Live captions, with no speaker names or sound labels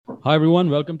Hi, everyone.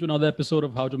 Welcome to another episode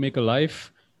of How to Make a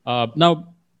Life.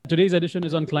 Now, today's edition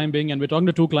is on climbing, and we're talking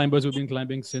to two climbers who've been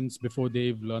climbing since before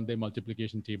they've learned their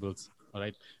multiplication tables. All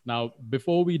right. Now,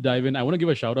 before we dive in, I want to give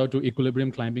a shout out to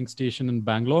Equilibrium Climbing Station in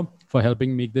Bangalore for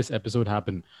helping make this episode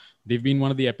happen. They've been one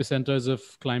of the epicenters of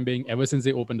climbing ever since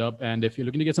they opened up. And if you're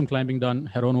looking to get some climbing done,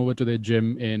 head on over to their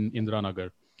gym in Indiranagar.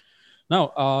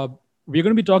 Now, we're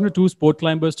going to be talking to two sport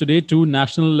climbers today, two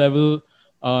national level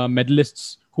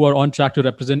medalists who are on track to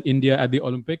represent India at the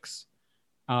Olympics.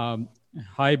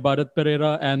 Hi, Bharat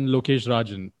Pereira and Lokesh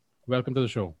Rajan. Welcome to the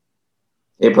show.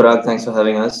 Hey, Parag, thanks for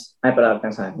having us. Hi, Parag.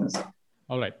 Thanks for having us.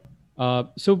 All right.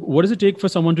 So what does it take for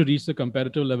someone to reach the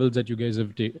competitive levels that you guys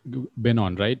have been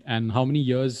on, right? And how many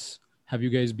years have you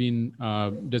guys been,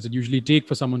 does it usually take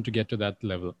for someone to get to that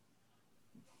level?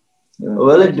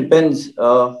 Well, it depends.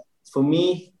 For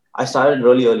me, I started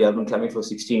really early. I've been climbing for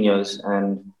 16 years,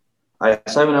 and I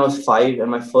started when I was 5, and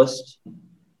my first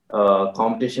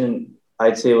competition,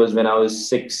 I'd say, was when I was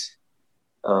 6.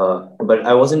 But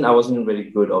I wasn't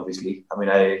very good, obviously. I mean,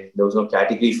 there was no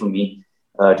category for me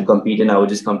to compete in. I would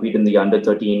just compete in the under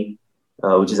 13,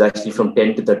 which is actually from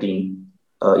 10 to 13,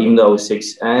 even though I was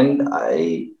 6. And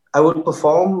I would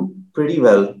perform pretty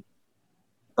well.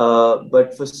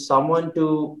 But for someone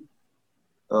to,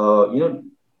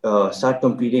 start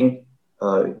competing,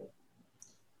 I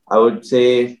would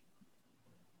say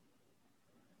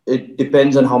it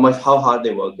depends on how hard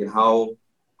they work and how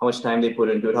much time they put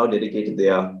into it, how dedicated they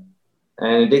are.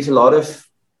 And it takes a lot of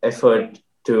effort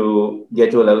to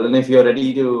get to a level. And if you're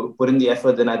ready to put in the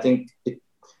effort, then I think,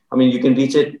 you can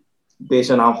reach it based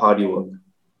on how hard you work.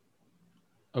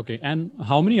 Okay. And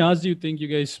how many hours do you think you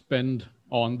guys spend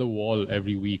on the wall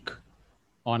every week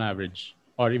on average,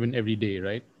 or even every day,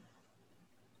 right?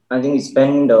 I think we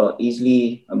spend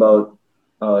easily about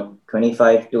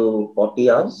 25 to 40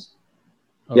 hours.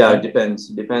 Okay. Yeah, it depends.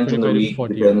 Depends on the week.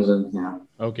 Depends on, yeah.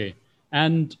 Okay.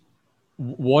 And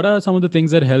what are some of the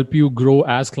things that help you grow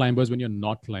as climbers when you're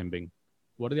not climbing?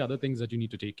 What are the other things that you need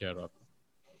to take care of?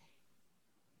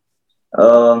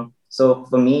 So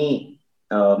for me,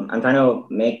 I'm trying to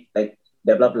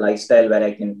develop a lifestyle where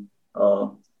I can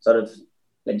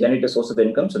generate a source of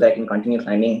income so that I can continue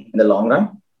climbing in the long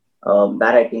run.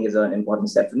 That I think is an important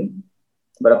step for me.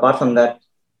 But apart from that,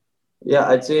 yeah,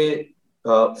 I'd say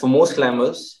for most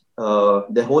climbers,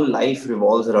 their whole life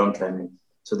revolves around climbing.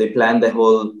 So they plan their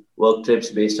whole work trips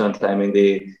based on climbing.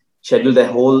 They schedule their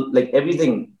whole,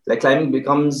 everything. Climbing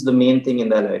becomes the main thing in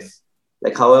their life.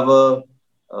 However,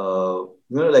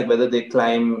 whether they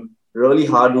climb really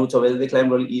hard routes or whether they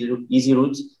climb really easy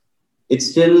routes, it's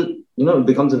still, it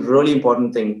becomes a really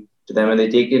important thing to them, and they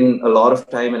take in a lot of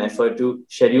time and effort to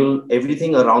schedule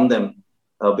everything around them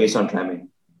based on climbing.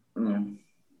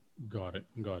 Got it.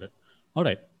 All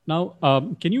right. Now,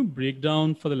 can you break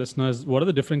down for the listeners, what are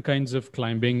the different kinds of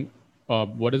climbing?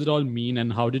 What does it all mean?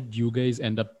 And how did you guys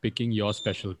end up picking your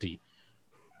specialty?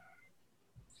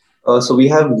 So we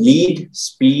have lead,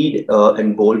 speed,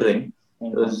 and bouldering.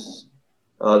 Those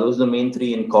are the main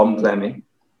 3 in common climbing.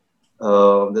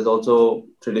 There's also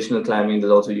traditional climbing.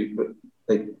 There's also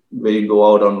where you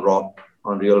go out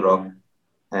on real rock.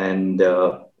 And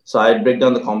so I'd break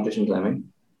down the competition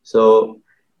climbing. So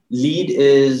lead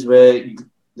is where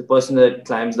the person that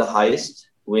climbs the highest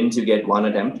wins, you get 1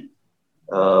 attempt.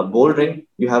 Bouldering,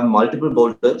 you have multiple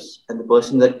boulders, and the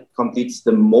person that completes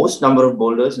the most number of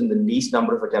boulders in the least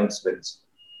number of attempts wins.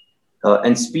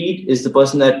 And speed is the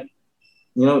person that,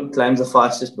 climbs the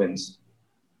fastest wins.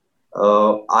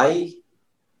 I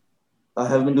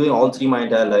have been doing all 3 my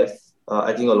entire life.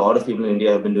 I think a lot of people in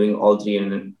India have been doing all 3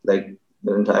 in their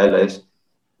entire lives.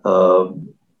 But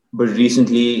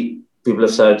recently, people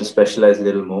have started to specialize a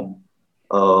little more.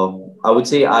 I would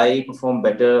say I perform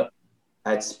better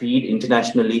at speed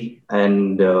internationally,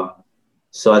 and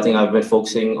so I think I've been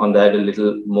focusing on that a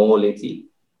little more lately.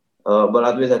 But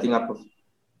otherwise, I think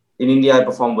in India I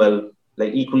perform well,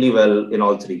 equally well in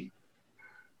all 3.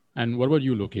 And what about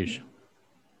you, Lokesh?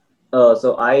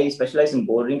 So I specialize in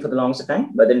bouldering for the longest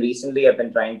time, but then recently I've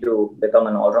been trying to become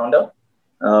an all-rounder.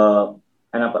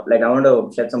 And I want to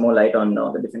shed some more light on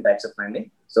the different types of climbing.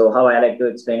 So how I like to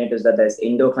explain it is that there's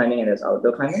indoor climbing and there's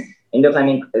outdoor climbing. Indoor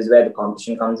climbing is where the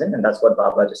competition comes in, and that's what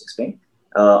Baba just explained.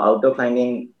 Outdoor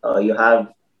climbing, you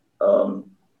have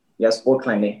sport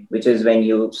climbing, which is when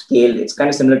you scale. It's kind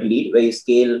of similar to lead, where you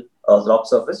scale a rock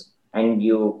surface and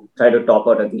you try to top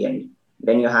out at the end.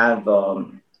 Then you have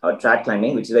track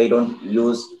climbing, which is where you don't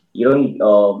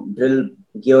drill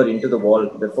gear into the wall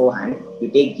beforehand. You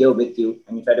take gear with you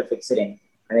and you try to fix it in,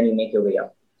 and then you make your way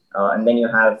up. And then you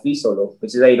have free solo,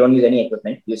 which is where you don't use any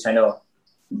equipment. You're just trying to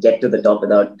get to the top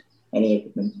without any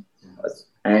equipment.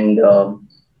 And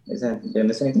did I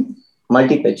miss anything?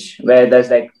 Multi-pitch, where there's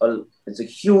like it's a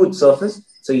huge surface,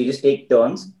 so you just take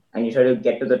turns and you try to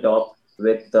get to the top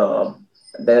with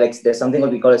there's something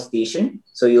what we call a station.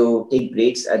 So you take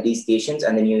breaks at these stations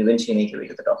and then you eventually make your way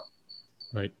to the top.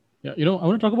 Right. Yeah. I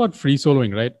want to talk about free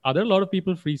soloing, right? Are there a lot of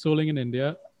people free soloing in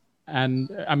India? And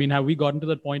I mean, have we gotten to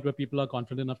that point where people are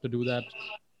confident enough to do that?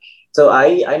 So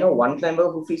I know one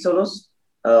climber who free solos,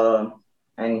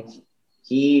 and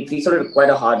he free soloed quite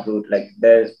a hard route. Like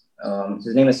there's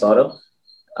his name is Saurabh,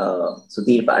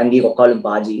 Sudhir, and we call him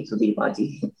Baji, Sudhir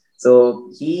Baji. So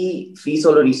he free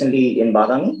solo recently in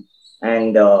Badami,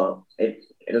 and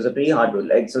it was a pretty hard route.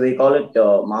 Like so, they call it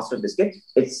Master Biscuit.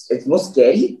 It's more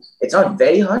scary. It's not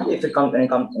very hard if it comes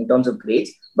in terms of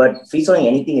grades, but free soloing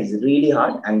anything is really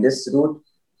hard. And this route,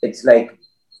 it's like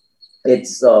it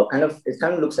kind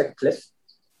of looks like a cliff,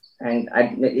 and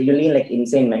you need like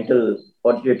insane mental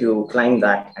fortitude to climb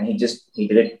that. And he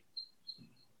did it.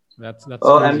 That's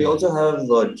and we also have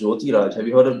Jyoti Raj. Have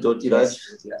you heard of Jyoti Raj?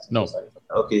 Yes, no.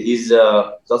 Okay, he's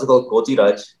also called Koti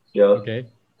Raj. Yeah. Okay.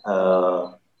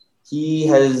 He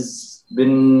has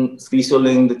been free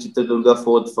soloing the Chitradurga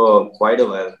Fort for quite a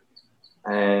while,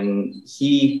 and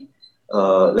he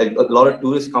like a lot of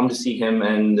tourists come to see him,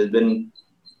 and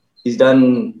he's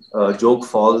done Joke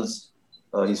Falls.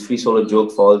 He's free solo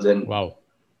Joke Falls, and wow,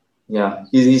 yeah,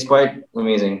 he's quite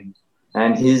amazing.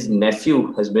 And his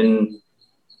nephew has been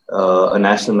a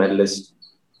national medalist,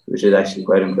 which is actually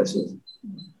quite impressive.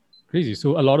 Crazy.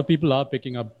 So a lot of people are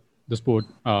picking up the sport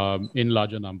in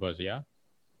larger numbers, yeah?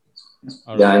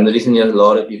 Yeah, in the recent years, a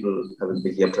lot of people have been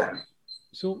picking up climbing.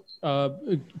 So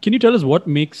can you tell us what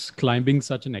makes climbing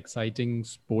such an exciting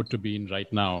sport to be in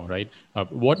right now, right?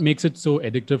 What makes it so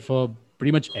addictive for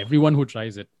pretty much everyone who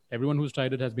tries it? Everyone who's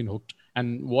tried it has been hooked.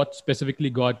 And what specifically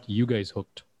got you guys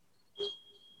hooked?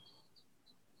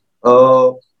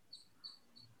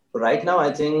 Right now,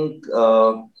 I think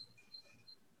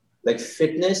like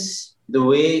fitness, the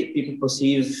way people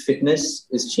perceive fitness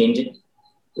is changing.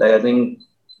 Like I think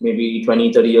maybe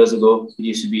 20, 30 years ago, it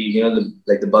used to be,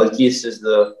 the bulkiest is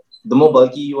the more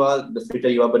bulky you are, the fitter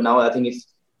you are. But now I think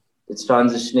it's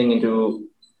transitioning into,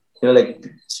 like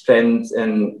strength,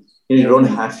 and you don't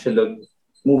have to look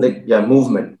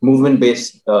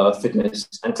movement-based fitness.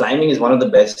 And climbing is one of the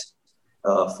best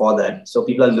for that. So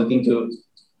people are looking to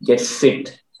get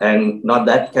fit, and not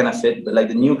that kind of fit, but like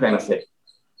the new kind of fit.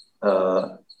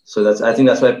 So I think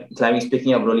that's why climbing is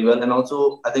picking up really well. And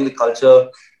also, I think the culture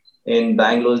in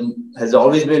Bangalore has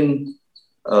always been,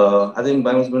 I think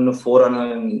Bangalore's been a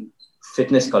forerunner in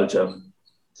fitness culture.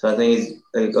 So I think it's,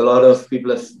 like, a lot of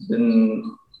people have been,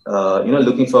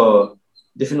 looking for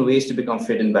different ways to become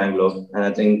fit in Bangalore. And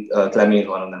I think climbing is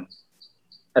one of them.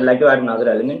 I'd like to add another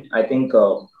element. I think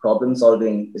problem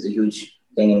solving is a huge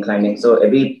thing in climbing. So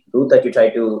every route that you try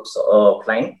to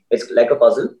climb, it's like a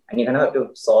puzzle, and you kind of have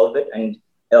to solve it. And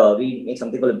we make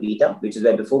something called a beta, which is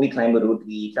where before we climb a route,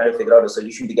 we try to figure out a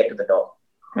solution to get to the top.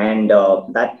 And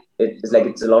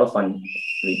it's a lot of fun.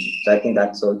 So I think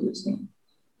that's a huge thing.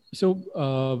 So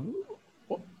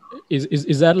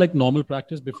is that like normal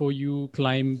practice before you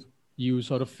climb? You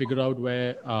sort of figure out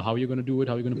where how you're going to do it,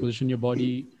 how you're going to position your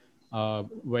body,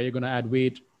 where you're going to add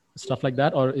weight, stuff like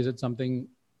that, or is it something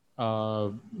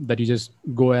that you just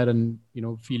go ahead and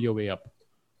feel your way up?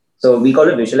 So we call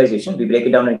it visualization. We break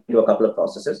it down into a couple of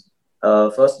processes.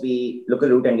 First, we look at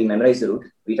the route and we memorize the route.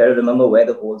 We try to remember where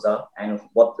the holes are and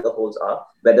what the holes are,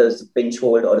 whether it's a pinch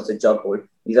hold or it's a jug hold.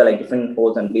 These are like different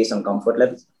holes and based on comfort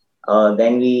levels.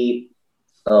 Then we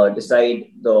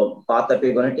decide the path that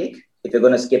we're going to take, if we're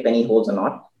going to skip any holes or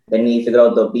not. Then we figure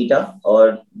out the beta,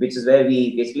 which is where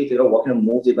we basically figure out what kind of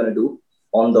moves we're going to do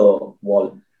on the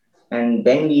wall. And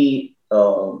then we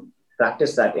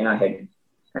practice that in our head,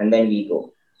 and then we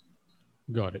go.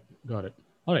 Got it.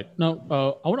 All right. Now,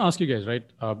 I want to ask you guys, right?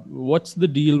 What's the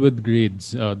deal with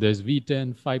grades? There's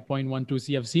V10,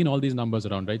 5.12C. I've seen all these numbers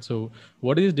around, right? So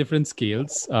what are these different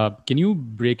scales? Can you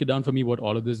break it down for me what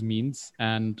all of this means?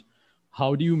 And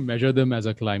how do you measure them as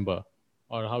a climber?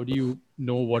 Or how do you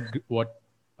know what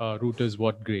route is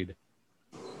what grade?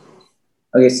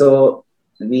 Okay, so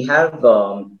we have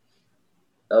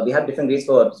different grades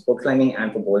for sport climbing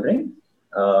and for bouldering.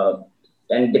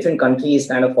 And different countries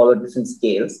kind of follow different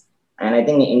scales. And I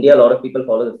think in India, a lot of people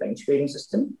follow the French grading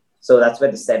system. So that's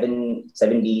where the 7D,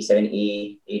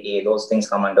 7A, 8A, those things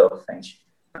come under French.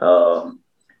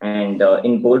 And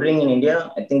in bouldering in India,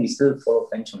 I think we still follow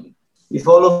French only. We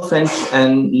follow French,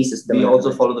 and V system. We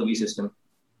also follow the V system.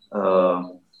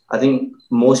 I think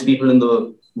most people in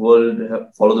the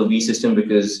world follow the V system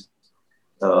because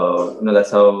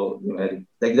that's how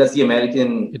that's the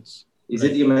American. Is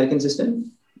it the American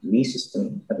system? League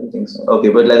system. I don't think so. Okay,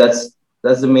 but like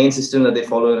that's the main system that they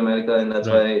follow in America, and that's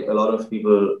why a lot of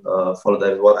people follow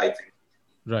that. Is what I think.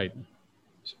 Right.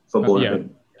 For bouldering.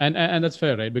 Yeah. And that's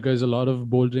fair, right? Because a lot of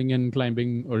bouldering and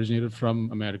climbing originated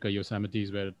from America. Yosemite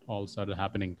is where it all started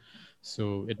happening.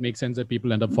 So it makes sense that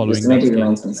people end up following Yosemite that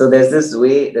reminds me. So there's this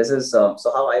way. So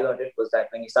how I learned it was that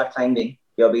when you start climbing,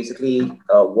 you're basically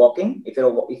walking. If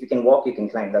you can walk, you can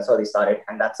climb. That's how they started,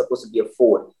 and that's supposed to be a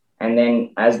 4. And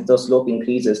then as the slope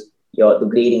increases, the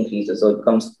grade increases. So it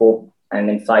becomes 4 and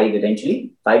then 5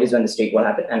 eventually. 5 is when the straight wall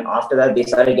happened. And after that, they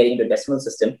started getting into decimal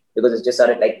system because it just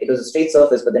started like, it was a straight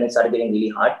surface, but then it started getting really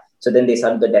hard. So then they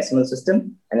started the decimal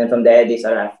system. And then from there, they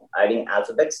started adding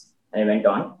alphabets and it went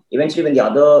on. Eventually, when the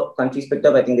other countries picked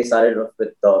up, I think they started off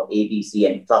with A, B, C,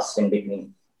 and plus in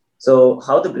between. So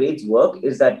how the grades work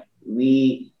is that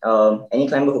any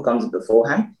climber who comes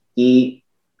beforehand, he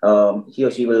or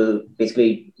she will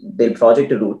basically, they'll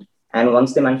project a route. And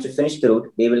once they manage to finish the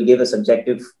route, they will give a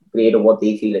subjective grade of what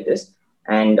they feel it is.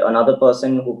 And another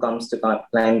person who comes to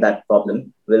climb that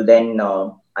problem will then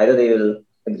either they will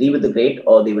agree with the grade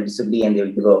or they will disagree and they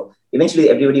will give eventually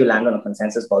everybody will land on a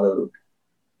consensus for the route.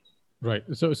 Right.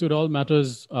 So it all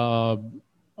matters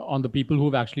on the people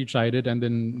who've actually tried it, and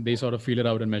then they sort of feel it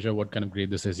out and measure what kind of grade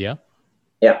this is. Yeah.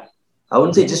 Yeah. I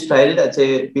wouldn't say just tried it. I'd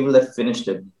say people that finished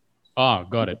it. Ah,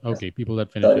 got it. Okay, people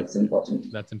that finish it. That's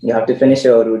important. That's important. You have to finish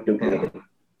your route to create it.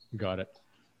 Got it.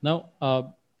 Now,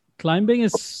 climbing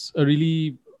is a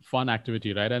really fun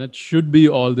activity, right? And it should be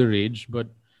all the rage, but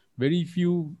very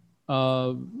few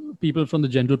people from the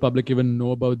general public even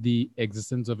know about the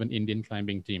existence of an Indian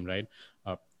climbing team, right?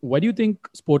 Why do you think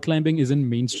sport climbing isn't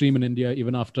mainstream in India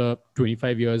even after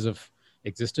 25 years of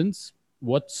existence?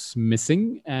 What's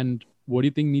missing, and what do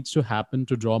you think needs to happen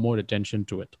to draw more attention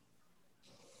to it?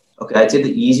 Okay, I'd say the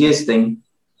easiest thing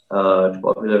to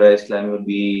popularize climbing would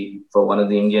be for one of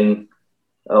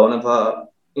our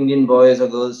Indian boys or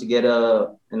girls to get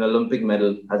an Olympic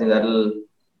medal. I think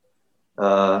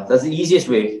that's the easiest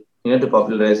way, to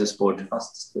popularize the sport.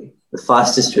 The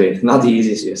fastest way, not the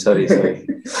easiest way. Sorry.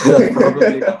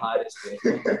 Probably the hardest way.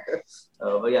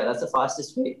 But yeah, that's the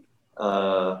fastest way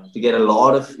to get a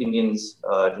lot of Indians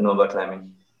to know about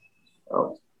climbing.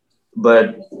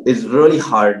 But it's really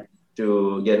hard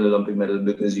to get an Olympic medal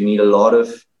because you need a lot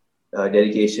of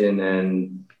dedication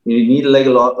and you need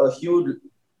a huge,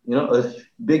 a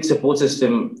big support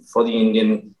system for the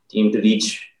Indian team to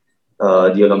reach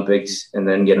the Olympics and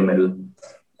then get a medal.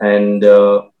 And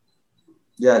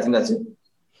I think that's it.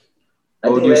 I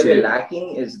think where we're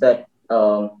lacking is that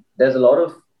there's a lot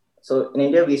of, so in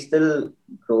India, we're still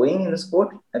growing in the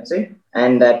sport, I'd say,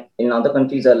 and that in other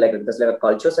countries there's like a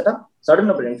culture set up. So I don't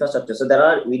know about infrastructure. So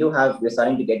we're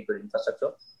starting to get good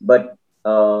infrastructure, but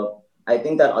I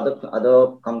think that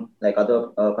other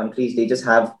countries, they just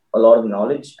have a lot of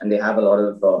knowledge and they have a lot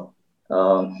of,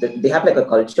 they have like a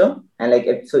culture.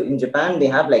 And so in Japan, they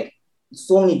have like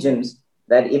so many gyms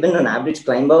that even an average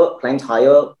climber climbs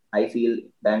higher, I feel,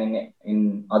 than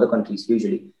in other countries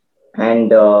usually.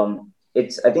 And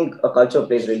I think a culture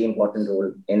plays a really important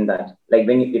role in that. Like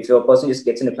if your person just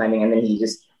gets into climbing and then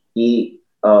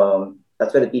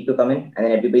that's where the people come in and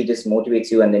then everybody just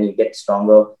motivates you and then you get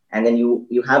stronger. And then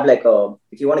you have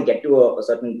if you want to get to a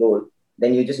certain goal,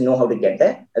 then you just know how to get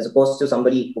there, as opposed to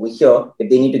somebody over here, if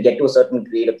they need to get to a certain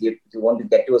grade, if you want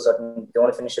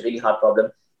to finish a really hard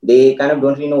problem, they kind of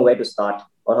don't really know where to start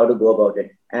or how to go about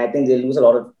it. And I think they lose a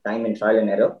lot of time in trial and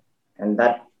error. And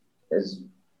that is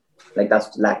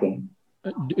that's lacking.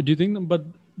 Do you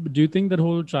think that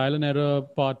whole trial and error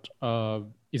part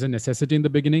is a necessity in the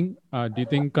beginning? Do you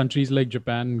think countries like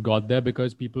Japan got there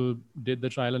because people did the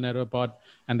trial and error part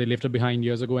and they left it behind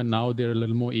years ago, and now they're a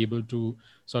little more able to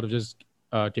sort of just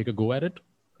take a go at it?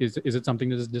 Is it something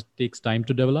that just takes time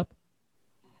to develop?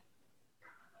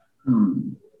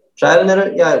 Trial and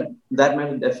error, yeah, that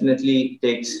method definitely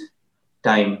takes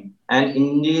time. And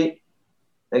India,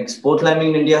 sport climbing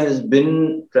in India has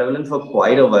been prevalent for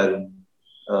quite a while.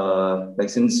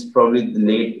 Since probably the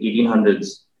late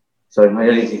 1800s. Sorry, not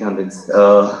late 1800s.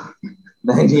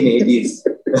 1980s.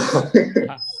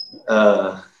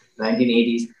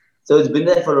 1980s. So it's been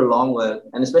there for a long while.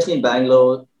 And especially in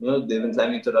Bangalore, they've been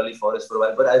climbing Torali Forest for a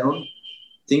while. But I don't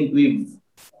think we've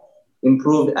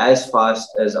improved as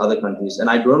fast as other countries. And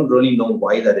I don't really know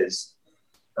why that is.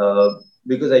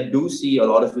 Because I do see a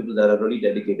lot of people that are really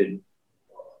dedicated.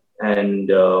 And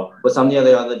but something or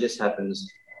the other just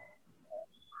happens.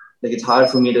 It's hard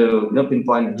for me to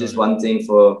pinpoint just one thing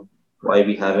for why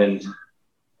we haven't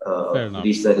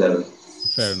reached that level.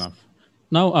 Fair enough.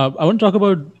 Now, I want to talk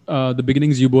about the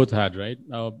beginnings you both had, right?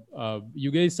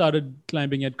 You guys started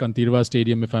climbing at Kantirva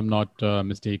Stadium, if I'm not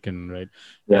mistaken, right?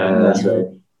 Yeah, And that's right.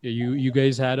 you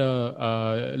guys had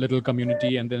a little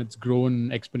community, and then it's grown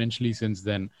exponentially since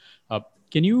then.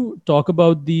 Can you talk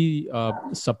about the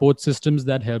support systems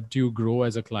that helped you grow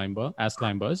as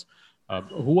climbers?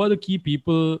 Who are the key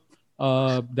people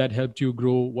that helped you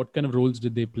grow? What kind of roles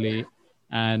did they play?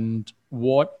 And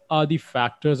what are the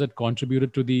factors that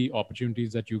contributed to the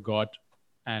opportunities that you got,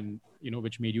 and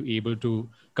which made you able to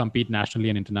compete nationally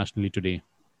and internationally today?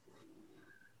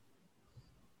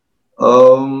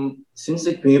 Since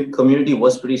the community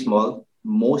was pretty small,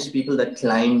 most people that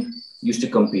climbed used to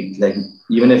compete. Like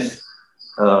even if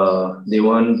they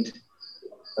weren't,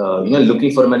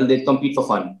 looking for a medal, they'd compete for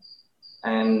fun.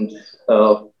 And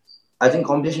I think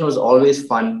competition was always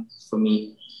fun for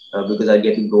me because I'd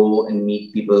get to go and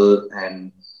meet people,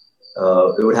 and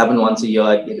it would happen once a year.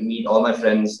 I'd get to meet all my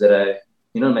friends that I,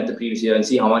 met the previous year and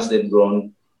see how much they'd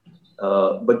grown.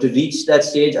 But to reach that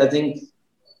stage, I think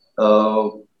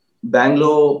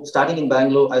starting in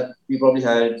Bangalore, we probably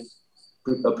had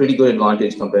a pretty good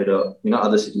advantage compared to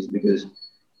other cities because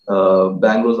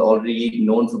Bangalore is already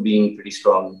known for being pretty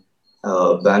strong.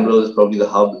 Bangalore is probably the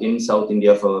hub in South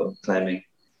India for climbing,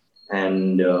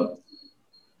 and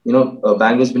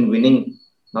Bangalore's been winning.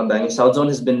 Not Bangalore, South Zone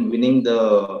has been winning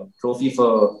the trophy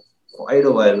for quite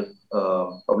a while.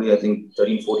 Probably I think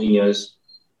 13, 14 years,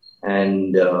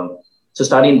 and so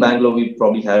starting in Bangalore, we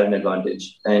probably had an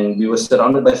advantage, and we were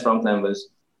surrounded by strong climbers.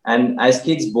 And as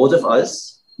kids, both of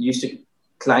us used to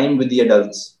climb with the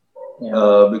adults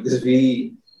because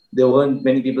there weren't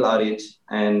many people our age,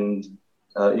 and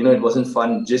it wasn't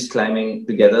fun just climbing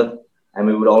together. And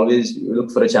we would always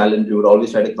look for a challenge. We would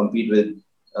always try to compete with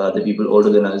the people older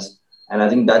than us. And I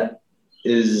think that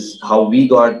is how we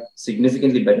got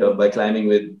significantly better, by climbing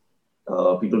with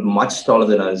people much taller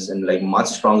than us and like much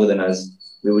stronger than us.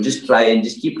 We would just try and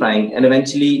just keep trying, and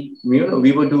eventually, we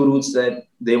would do routes that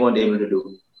they weren't able to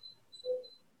do.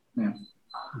 Yeah.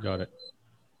 Got it.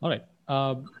 All right.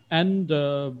 And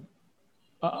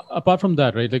apart from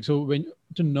that, right? Like, so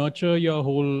to nurture your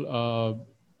whole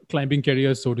climbing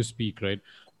career, so to speak, right?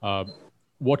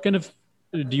 What kind of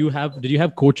did you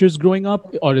have coaches growing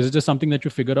up, or is it just something that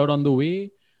you figured out on the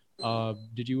way?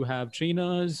 Did you have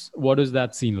trainers? What is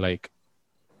that scene like?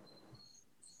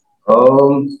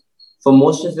 For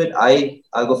most of it,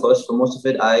 I'll go first. For most of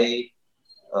it, I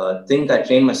think I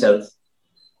trained myself,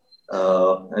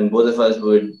 and both of us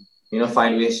would,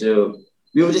 find ways to.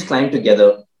 We would just climb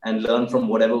together and learn from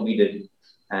whatever we did,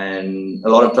 and a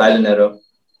lot of trial and error.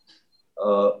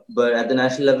 But at the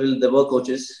national level, there were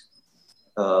coaches,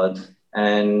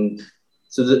 and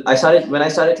so when I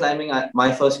started climbing.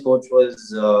 My first coach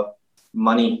was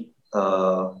Mani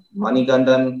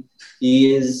Gandan.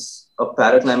 He is a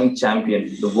paraclimbing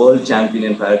champion, the world champion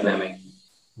in paraclimbing.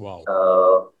 Wow.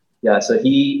 So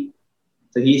he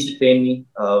used to train me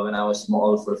when I was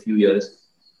small for a few years.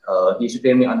 He used to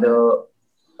train me under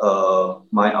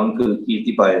my uncle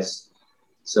Kirti Payas.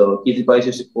 So Kirti Payas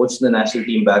used to coach the national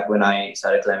team back when I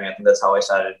started climbing. I think that's how I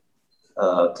started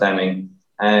climbing.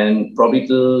 And probably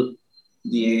till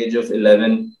the age of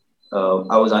 11,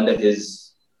 I was under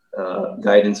his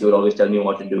guidance. He would always tell me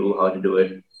what to do, how to do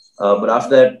it. But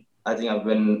after that, I think I've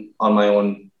been on my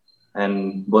own,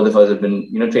 and both of us have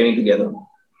been, training together.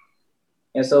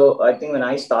 Yeah, so I think when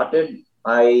I started,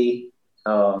 I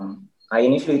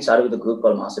initially started with a group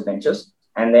called Master Benchers,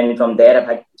 and then from there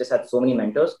I've just had so many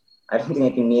mentors. I don't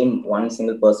think I can name one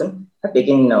single person. I've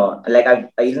taken I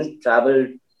even traveled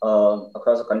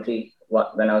across the country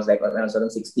when I was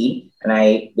 16, and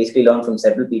I basically learned from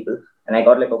several people, and I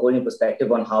got like a whole new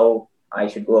perspective on how I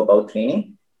should go about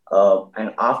training.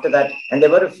 And after that, and there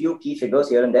were a few key figures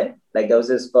here and there. Like there was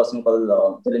this person called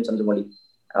Dylan Chandramoli.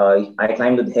 I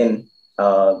climbed with him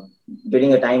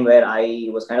during a time where I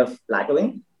was kind of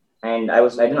plateauing, and I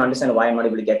didn't understand why I'm not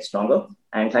able to get stronger.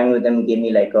 And climbing with him gave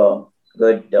me like a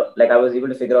good, I was able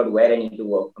to figure out where I need to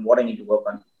work and what I need to work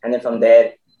on. And then from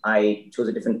there, I chose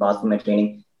a different path for my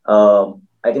training.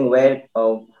 I think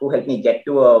who helped me get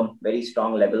to a very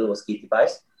strong level was Kirti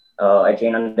Payas. I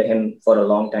trained under him for a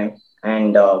long time,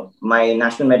 and my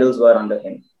national medals were under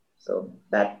him. So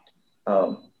that,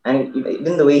 and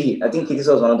even the way I think Kirti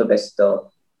was one of the best.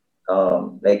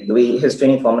 Like the way his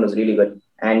training format was really good,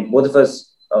 and both of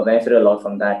us benefited a lot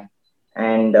from that.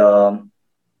 And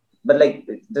but like,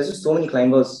 there's just so many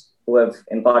climbers who have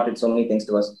imparted so many things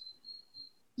to us.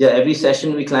 Yeah, every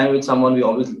session we climb with someone, we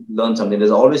always learn something.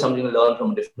 There's always something to learn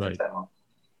from a different climber.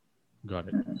 Got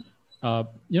it. Now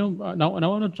I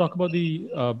want to talk about the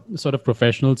sort of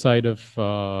professional side of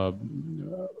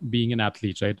being an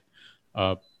athlete, right?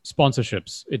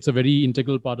 Sponsorships. It's a very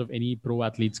integral part of any pro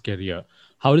athlete's career.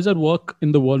 How does that work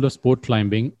in the world of sport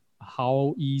climbing?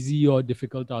 How easy or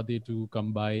difficult are they to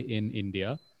come by in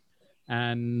India?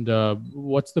 And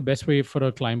what's the best way for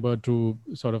a climber to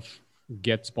sort of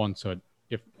get sponsored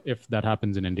if that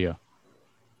happens in India?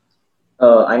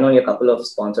 I know a couple of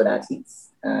sponsored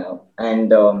athletes,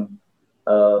 and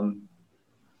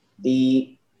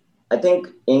the I think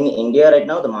in India right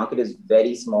now the market is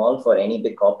very small for any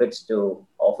big corporates to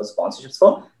offer sponsorships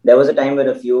for. There was a time where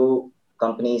a few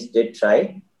companies did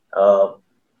try, but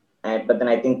then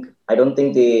I don't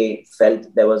think they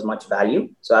felt there was much value.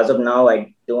 So as of now,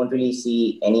 I don't really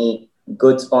see any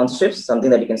good sponsorships, something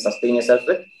that you can sustain yourself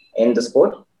with in the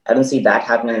sport. I don't see that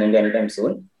happening in India anytime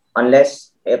soon,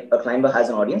 unless if a climber has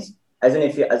an audience. As in,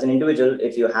 if you, as an individual,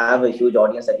 if you have a huge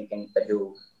audience that you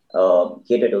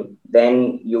cater to,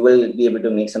 then you will be able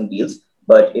to make some deals.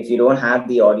 But if you don't have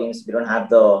the audience, if you don't have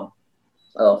the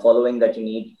following that you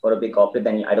need for a big corporate,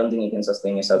 then I don't think you can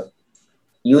sustain yourself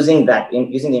using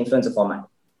using the influencer format.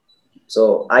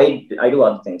 So I do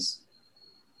other things.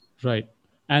 Right.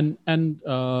 And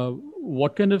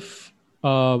what kind of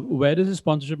where does the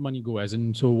sponsorship money go? As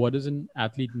in, so what does an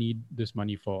athlete need this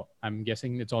money for? I'm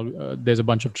guessing it's all there's a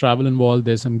bunch of travel involved.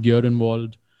 There's some gear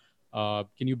involved.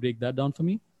 Can you break that down for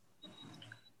me?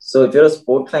 So if you're a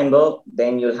sport climber,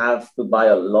 then you'll have to buy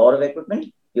a lot of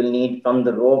equipment. You'll need from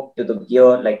the rope to the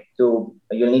gear,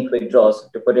 you'll need quick draws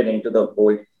to put it into the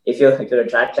bolt. If you're a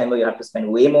track climber, you have to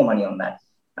spend way more money on that.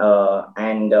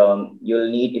 You'll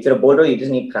need, if you're a boulder, you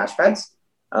just need crash pads,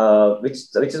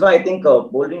 which is why I think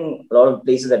bouldering, a lot of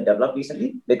places have developed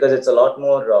recently because it's a lot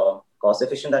more cost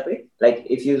efficient that way. Like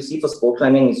if you see for sport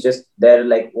climbing, it's just there,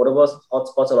 like whatever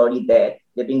hotspots are already there,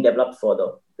 they're being developed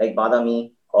further, like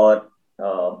Badami or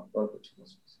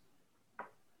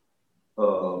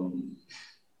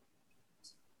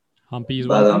Hampi is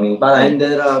Badami. And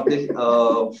there are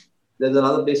there's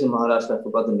another place in Maharashtra, I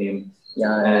forgot the name.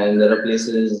 Yeah. And there are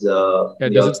places. Does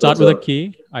it start with a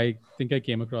K? I think I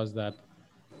came across that.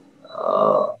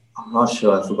 I'm not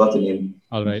sure. I forgot the name.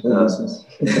 All right.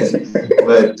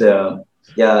 But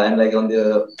yeah, and like on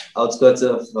the outskirts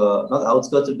of not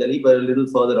outskirts of Delhi, but a little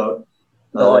further out.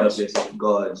 Gorge.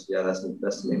 Yeah, that's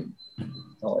the name.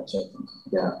 Gorge.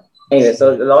 Yeah. Anyway,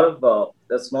 so a lot of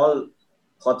the small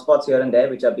hotspots here and there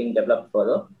which are being developed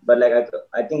further. But like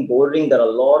I think bouldering, there are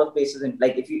a lot of places in,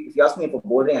 like if you ask me for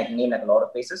bouldering, I can name like a lot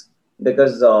of places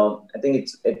because I think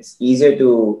it's easier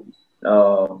to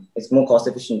it's more cost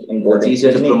efficient in bouldering. It's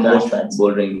easier to promote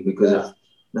bouldering because of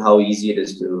how easy it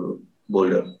is to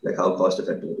boulder, like how cost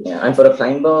effective it is. Yeah, and for a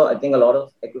climber, I think a lot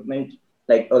of equipment,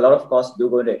 like a lot of costs do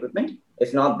go into equipment.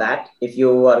 If not that, if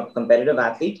you are a competitive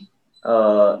athlete,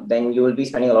 then you will be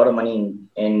spending a lot of money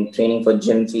in training for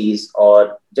gym fees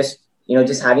or just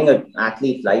having an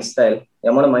athlete lifestyle. The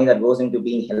amount of money that goes into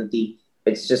being healthy,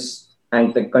 it's just,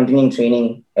 and continuing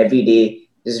training every day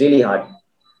is really hard.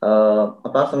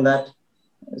 Apart from that,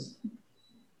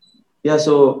 yeah.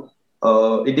 So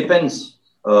it depends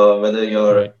whether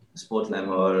you're a sport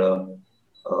climber or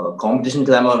a competition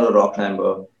climber or a rock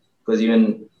climber, because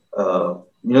even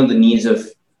the needs of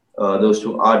those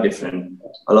two are different.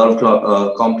 A lot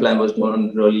of comp climbers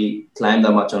don't really climb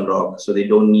that much on rock, so they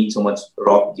don't need so much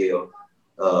rock gear.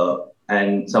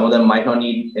 And some of them might not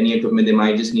need any equipment. They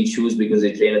might just need shoes because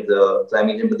they train at the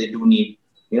climbing gym, but they do need,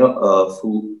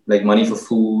 food, like money for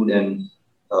food and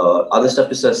other stuff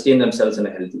to sustain themselves in a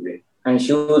healthy way. And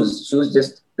shoes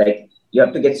just like you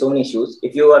have to get so many shoes.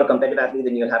 If you are a competitive athlete,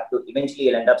 then you'll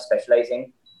end up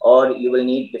specializing, or you will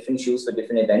need different shoes for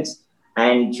different events.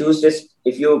 And shoes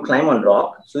if you climb on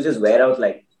rock, shoes just wear out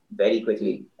like very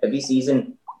quickly. Every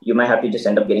season, you might have to just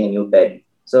end up getting a new pair.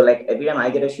 So like every time I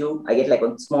get a shoe, I get like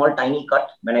a small tiny cut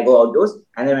when I go outdoors.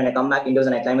 And then when I come back indoors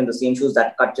and I climb in the same shoes,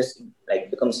 that cut just like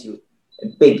becomes huge,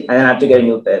 big. And then I have to get a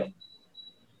new pair.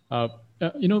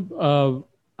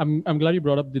 I'm glad you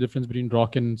brought up the difference between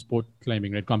rock and sport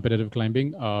climbing, right? Competitive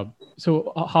climbing.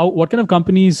 So what kind of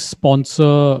companies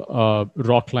sponsor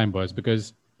rock climbers?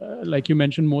 Because like you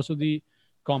mentioned, most of the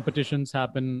competitions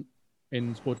happen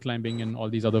in sport climbing and all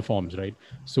these other forms, right?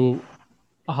 So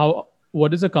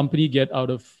what does a company get out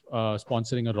of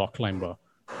sponsoring a rock climber?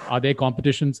 Are there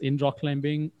competitions in rock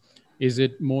climbing? Is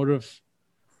it more of,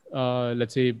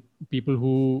 let's say, people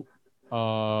who,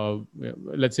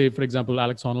 let's say, for example,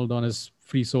 Alex Honnold on his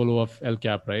free solo of El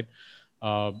Cap, right?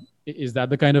 Is that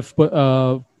the kind of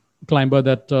climber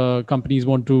that companies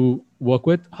want to work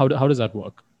with? How does that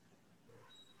work?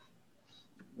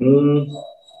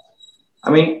 I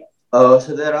mean,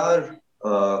 So there are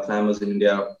climbers in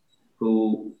India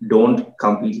who don't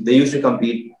compete. They used to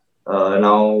compete.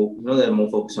 Now they're more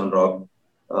focused on rock.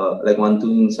 Like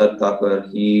Mantun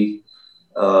Satkakar, he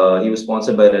was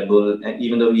sponsored by Red Bull, and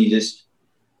even though he just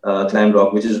climbed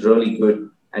rock, which is really good,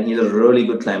 and he's a really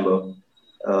good climber.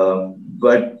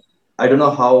 But I don't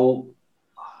know how.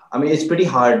 I mean, it's pretty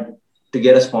hard to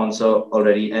get a sponsor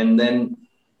already, and then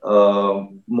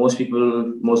most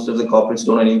of the corporates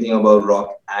don't know anything about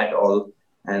rock at all,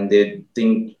 and they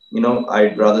think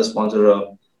I'd rather sponsor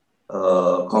a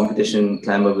competition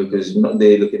climber because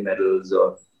they look at medals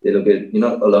or they look at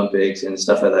Olympics and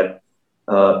stuff like that.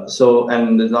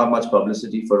 And there's not much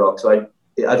publicity for rock, so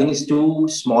I think it's too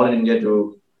small in India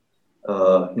to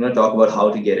talk about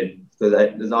how to get it because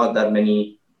there's not that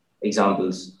many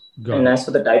examples. And as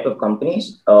for the type of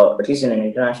companies, at least in an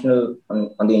international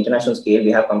on the international scale,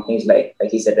 we have companies like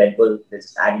he said, Red Bull,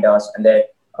 there's Adidas, and they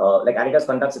like Adidas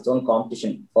conducts its own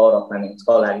competition for rock climbing. It's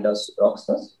called Adidas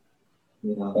Rockstars.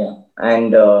 Yeah.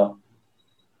 And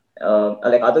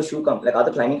like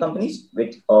other climbing companies,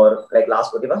 or like La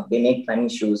Sportiva, they make climbing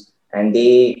shoes and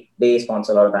they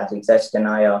sponsor a lot of athletes. That's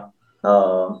Tenaya.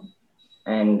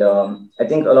 And I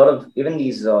think a lot of even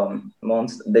these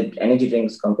the energy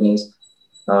drinks companies.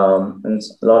 And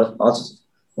a lot of also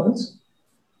what else?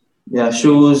 Yeah,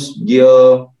 shoes,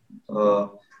 gear,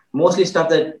 mostly stuff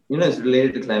that is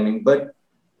related to climbing. But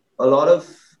a lot of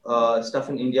stuff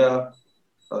in India,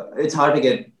 it's hard to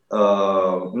get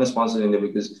sponsors in India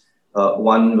because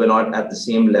one, we're not at the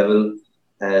same level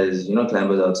as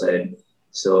climbers outside,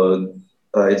 so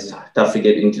it's tough to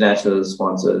get international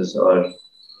sponsors, or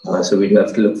so we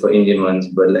have to look for Indian ones.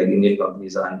 But like Indian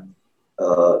companies aren't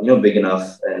big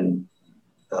enough and.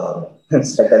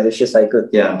 It's like a vicious cycle.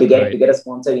 Yeah. To get a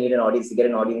sponsor, you need an audience. To get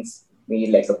an audience, we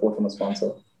need like support from a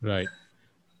sponsor. Right.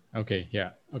 Okay.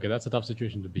 Yeah. Okay. That's a tough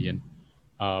situation to be in.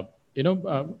 I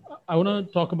want to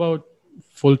talk about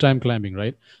full-time climbing,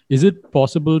 right? Is it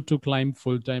possible to climb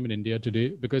full-time in India today?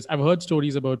 Because I've heard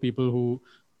stories about people who,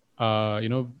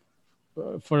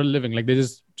 for a living, like they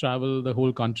just travel the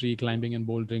whole country climbing and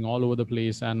bouldering all over the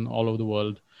place and all over the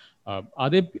world. Are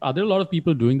there a lot of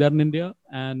people doing that in India?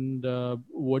 And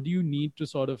what do you need to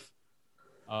sort of,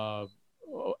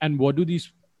 and what do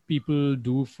these people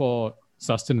do for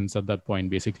sustenance at that point,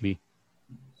 basically?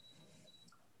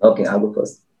 Okay, I'll go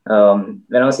first. When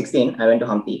I was 16, I went to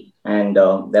Hampi, and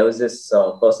there was this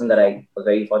person that I was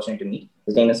very fortunate to meet.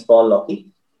 His name is Paul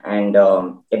Lockie, and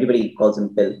everybody calls him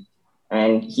Bill.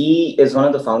 And he is one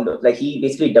of the founders. Like he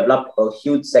basically developed a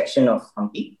huge section of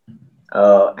Hampi.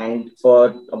 And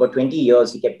for about 20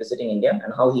 years, he kept visiting India.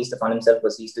 And how he used to fund himself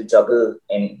was he used to juggle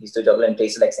in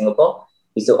places like Singapore.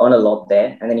 He used to earn a lot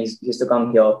there. And then he used to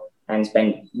come here and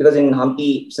spend, because in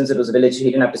Hampi, since it was a village, he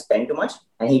didn't have to spend too much.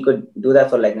 And he could do that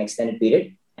for like an extended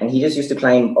period. And he just used to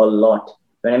climb a lot.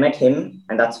 When I met him,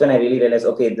 and that's when I really realized,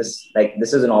 okay, this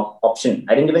is an option.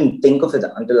 I didn't even think of it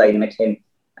until I met him.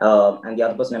 And the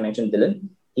other person I mentioned, Dylan,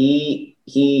 he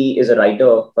is a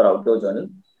writer for Outdoor Journal.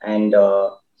 And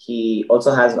he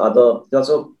also works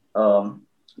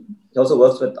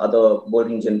with other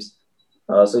bouldering gyms.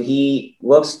 So he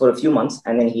works for a few months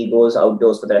and then he goes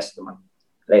outdoors for the rest of the month,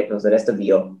 like for the rest of the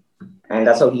year. And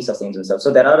that's how he sustains himself.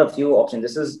 So there are a few options.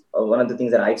 This is one of the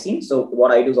things that I've seen. So what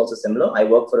I do is also similar. I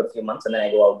work for a few months and then I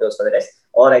go outdoors for the rest,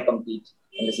 or I compete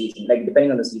in the season, like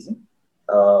depending on the season.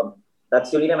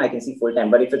 That's the only time I can see full-time.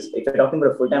 But if you're talking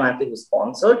about a full-time athlete who's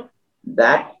sponsored,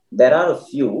 that there are a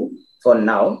few for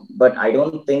now, but I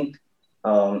don't think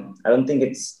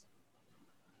it's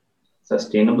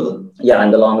sustainable. Yeah,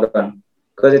 in the long run,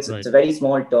 because it's a very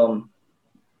small term.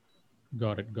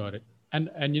 Got it. And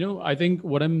I think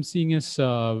what I'm seeing is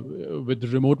with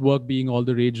remote work being all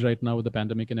the rage right now with the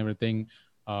pandemic and everything,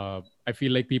 I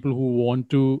feel like people who want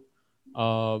to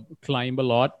climb a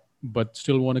lot but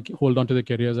still want to hold on to their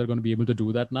careers are going to be able to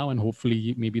do that now, and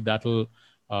hopefully maybe that'll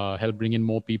help bring in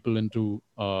more people into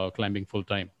climbing full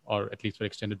time, or at least for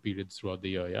extended periods throughout the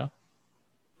year.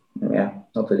 Yeah,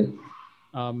 hopefully.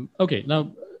 Okay,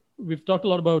 now we've talked a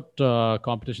lot about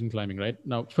competition climbing, right?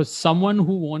 Now, for someone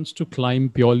who wants to climb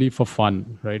purely for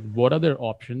fun, right? What are their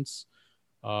options?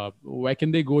 Where can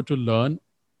they go to learn?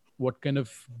 What kind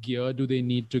of gear do they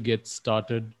need to get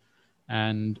started?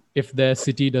 And if their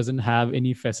city doesn't have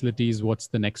any facilities, what's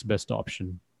the next best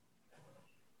option?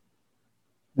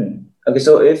 Okay,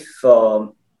 so if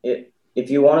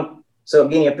you want to, so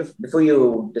again, you have to, before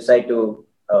you decide to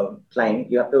climb,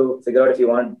 you have to figure out if you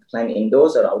want to climb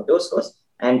indoors or outdoors first.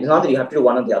 And it's not that you have to do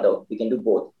one or the other. You can do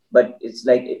both. But it's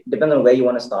like, it depends on where you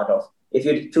want to start off. If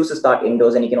you choose to start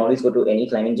indoors, and you can always go to any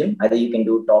climbing gym, either you can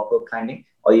do top rope climbing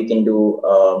or you can do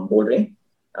bouldering.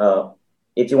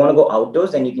 If you want to go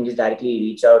outdoors, then you can just directly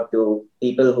reach out to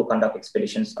people who conduct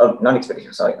expeditions, or not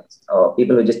expeditions, sorry,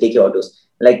 people who just take you outdoors.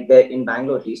 Like in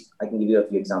Bangalore, at least, I can give you a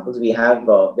few examples. We have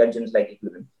gyms like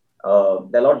Equilibrium. There are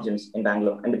a lot of gyms in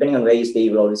Bangalore, and depending on where you stay,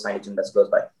 you will always find a gym that's close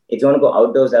by. If you want to go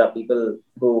outdoors, there are people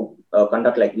who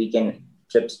conduct like weekend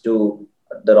trips to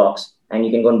the rocks, and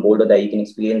you can go and boulder there. You can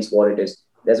experience what it is.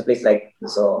 There's a place like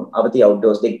Avati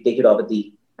Outdoors. They take you to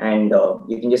Avati, and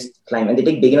you can just climb. And they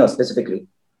take beginners specifically.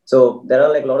 So there are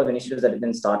like a lot of initiatives that have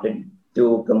been started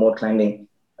to promote climbing.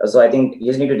 So I think you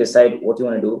just need to decide what you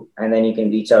want to do, and then you can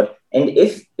reach out. And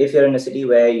if you're in a city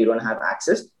where you don't have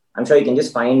access, I'm sure you can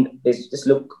just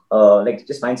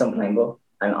just find some climber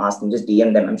and ask them, just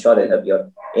DM them. I'm sure they'll help you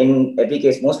out. In every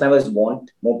case, most climbers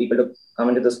want more people to come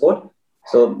into the sport.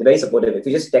 So they're very supportive. If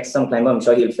you just text some climber, I'm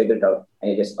sure he'll figure it out.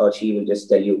 And or she will just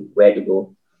tell you where to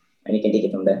go, and you can take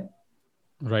it from there.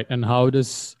 Right. And how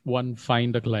does one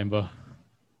find a climber?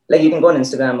 Like you can go on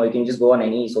Instagram, or you can just go on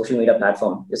any social media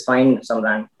platform. Just find some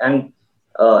brand. And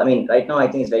right now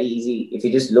I think it's very easy. If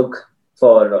you just look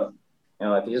for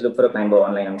a climber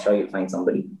online, I'm sure you'll find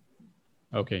somebody.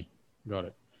 Okay, got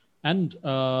it. And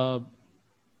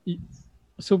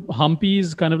so Hampi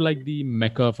is kind of like the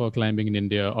mecca for climbing in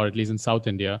India, or at least in South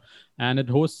India, and it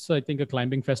hosts, I think, a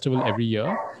climbing festival every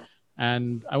year.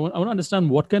 And I want to understand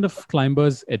what kind of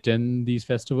climbers attend these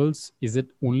festivals. Is it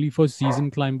only for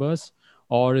seasoned climbers,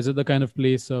 or is it the kind of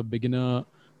place a beginner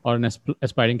or an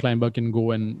aspiring climber can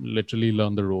go and literally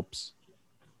learn the ropes?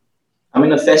 I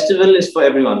mean, a festival is for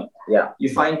everyone. Yeah. You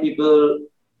find people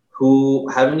who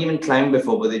haven't even climbed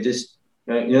before, but they just,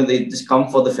 they just come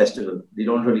for the festival. They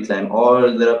don't really climb.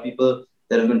 Or there are people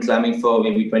that have been climbing for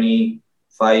maybe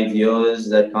 25 years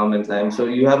that come and climb. So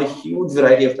you have a huge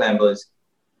variety of climbers.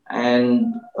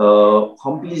 And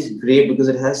Hampi is great because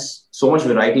it has so much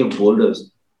variety of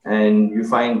boulders. And you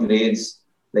find grades,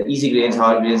 like easy grades,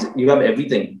 hard grades. You have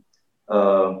everything.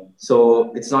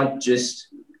 So it's not just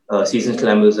seasoned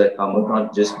climbers that come, or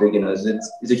not just beginners.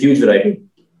 It's a huge variety.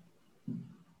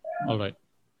 All right.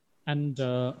 And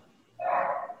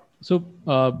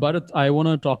Bharat, I want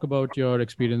to talk about your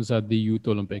experience at the Youth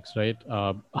Olympics, right?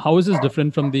 How is this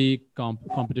different from the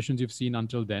competitions you've seen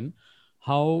until then?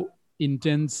 How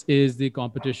intense is the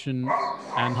competition,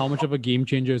 and how much of a game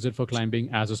changer is it for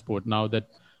climbing as a sport now that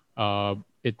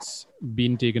it's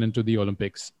been taken into the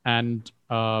Olympics? And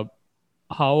how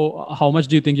much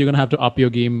do you think you're going to have to up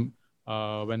your game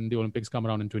when the Olympics come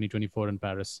around in 2024 in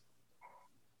Paris?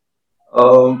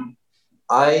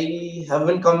 I have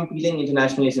been competing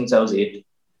internationally since I was 8.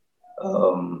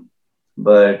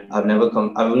 But I've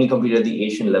only competed at the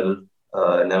Asian level,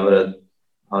 never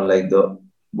on like the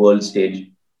world stage.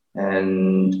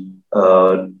 And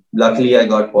luckily I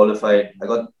got qualified. I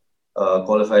got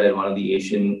qualified at one of the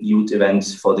Asian youth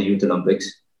events for the Youth Olympics.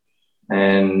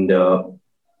 And I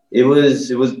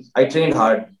trained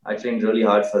hard. I trained really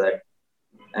hard for that.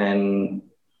 And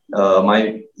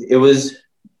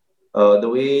the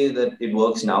way that it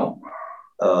works now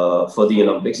for the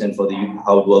Olympics and for the youth,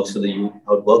 how it worked for the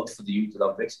Youth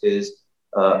Olympics is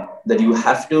that you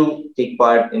have to take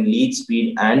part in lead,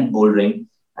 speed, and bouldering,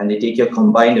 and they take your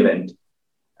combined event.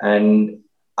 And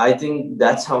I think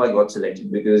that's how I got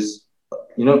selected because,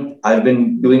 I've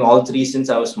been doing all three since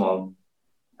I was small.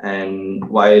 And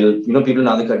while, people in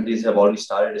other countries have already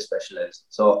started to specialize.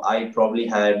 So I probably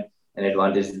had an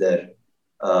advantage there.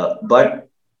 But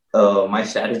my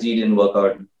strategy didn't work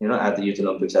out, at the Youth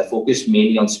Olympics. I focused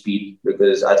mainly on speed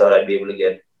because I thought I'd be able to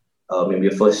get maybe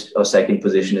a first or second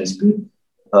position in speed.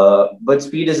 But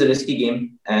speed is a risky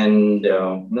game, and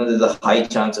there's a high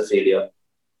chance of failure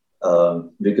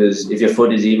because if your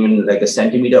foot is even like a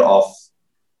centimeter off,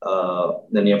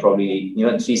 then you're probably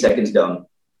 3 seconds down.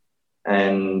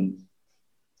 And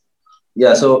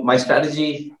yeah, so my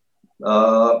strategy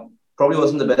probably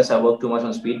wasn't the best. I worked too much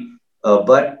on speed,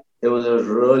 but it was a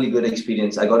really good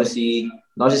experience. I got to see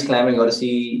not just climbing, I got to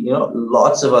see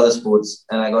lots of other sports,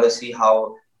 and I got to see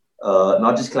how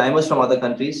not just climbers from other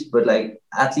countries, but like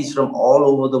athletes from all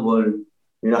over the world,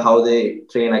 how they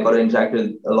train. I got to interact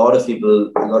with a lot of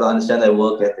people. I got to understand their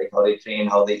work ethic, how they train,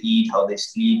 how they eat, how they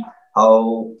sleep,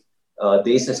 how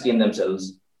they sustain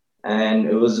themselves. And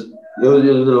it was a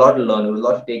lot to learn. It was a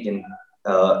lot to take in.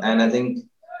 And I think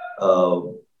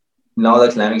now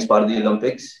that climbing is part of the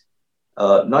Olympics,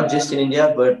 not just in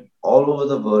India, but all over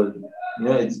the world,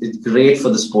 it's great for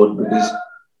the sport because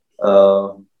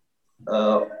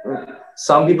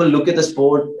some people look at the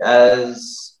sport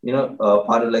as,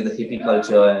 part of like the hippie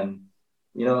culture and,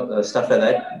 stuff like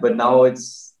that. But now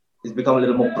it's become a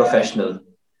little more professional.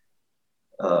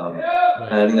 Right.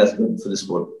 And I think that's good for the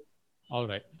sport. All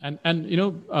right. And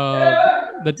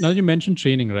that now you mentioned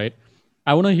training, right?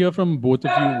 I want to hear from both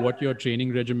of you what your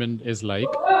training regimen is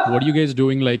like. What are you guys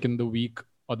doing like in the week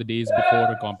or the days before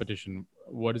a competition?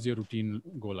 What does your routine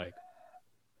go like?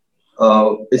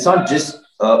 It's not just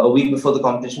a week before the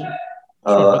competition.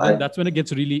 Sure, but then that's when it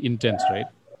gets really intense, right?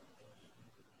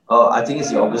 I think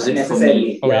it's the opposite for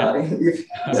me.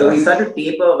 So we start to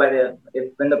taper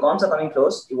when the comps are coming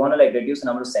close, you want to like reduce the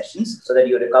number of sessions so that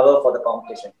you recover for the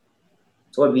competition.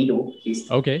 That's what we do, at least.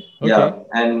 Okay. Yeah,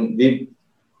 and we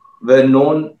were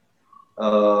known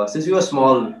since we were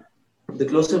small. The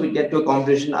closer we get to a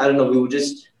competition, I don't know, we would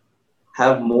just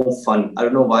have more fun. I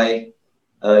don't know why.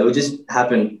 It would just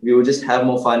happen. We would just have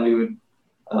more fun. We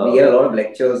get a lot of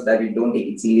lectures that we don't take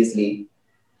it seriously.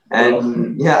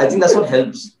 And yeah, I think that's what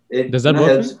helps. Does that work?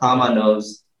 Helps calm our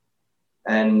nerves.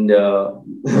 And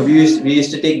we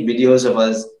used to take videos of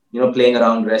us, playing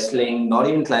around, wrestling, not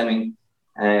even climbing.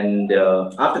 And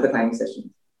after the climbing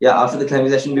session. Yeah, after the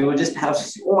climbing session, we would just have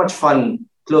so much fun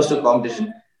close to a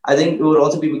competition. I think it would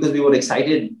also be because we were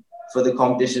excited for the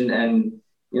competition, and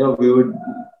we would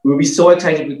be so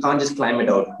excited we can't just climb it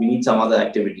out. We need some other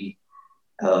activity.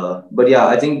 But yeah,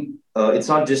 I think it's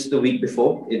not just the week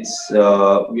before. It's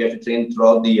we have to train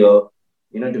throughout the year,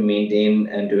 to maintain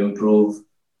and to improve.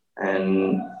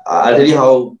 And I'll tell you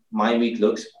how my week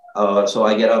looks. So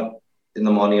I get up in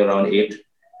the morning around 8,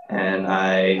 and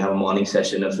I have a morning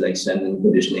session of like strength and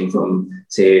conditioning from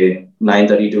say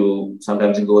 9:30 to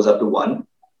sometimes it goes up to 1.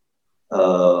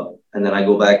 And then I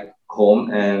go back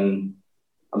home, and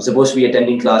I'm supposed to be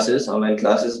attending classes. I'm in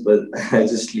classes, but I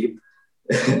just sleep.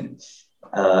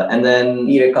 And then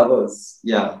he recovers.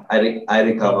 Yeah, I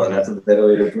recover. That's a better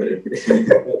way to put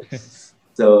it.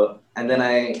 So, and then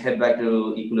I head back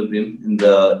to Equilibrium in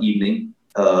the evening.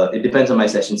 It depends on my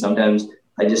session. Sometimes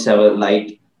I just have a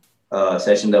light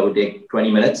session that would take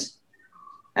 20 minutes,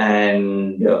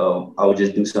 and I would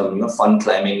just do some fun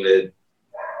climbing with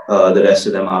the rest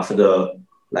of them after the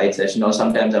light session. Or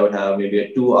sometimes I would have maybe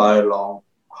a 2-hour long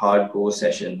hardcore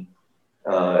session.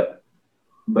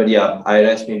 But yeah, I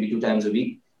rest maybe 2 times a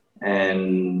week,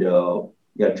 and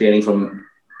training from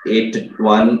 8 to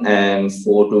 1 and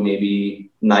 4 to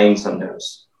maybe 9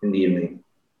 sometimes in the evening.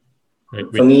 Right.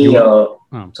 For me,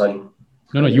 sorry.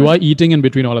 No, you are eating in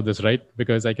between all of this, right?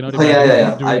 Because I cannot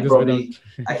imagine doing this without...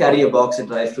 I carry a box of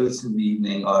dry fruits in the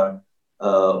evening, or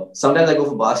sometimes I go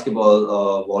for basketball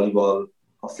or volleyball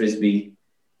or frisbee.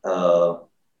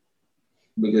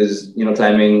 Because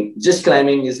climbing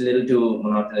is a little too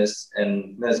monotonous,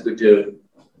 and it's good to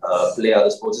play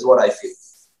other sports is what I feel,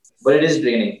 but it is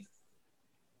draining.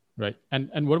 Right.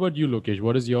 And what about you, Lokesh?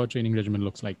 What does your training regimen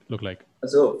look like?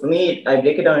 So for me, I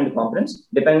break it down into components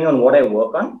depending on what I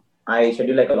work on. I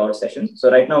schedule like a lot of sessions.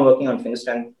 So right now I'm working on finger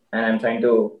strength, and I'm trying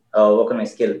to work on my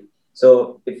skill.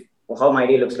 So how my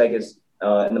day looks like is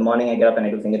in the morning I get up and I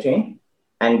do finger training.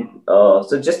 And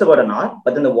so just about an hour,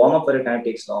 but then the warm-up for it kind of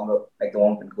takes longer, like the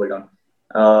warm-up and cool down.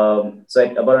 So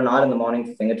at about an hour in the morning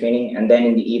for finger training, and then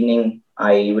in the evening,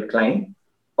 I would climb,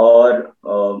 or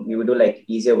we would do like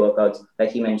easier workouts. Like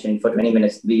he mentioned, for 20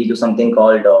 minutes, we do something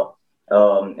called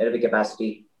aerobic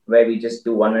capacity, where we just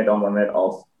do 1 minute on, 1 minute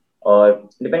off, or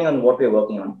depending on what we're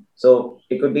working on. So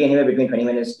it could be anywhere between 20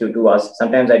 minutes to 2 hours.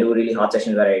 Sometimes I do really hard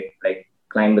sessions where I like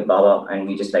climb with Baba, and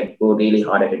we just like go really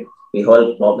hard at it. We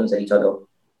hurl problems at each other.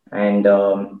 And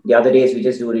the other days we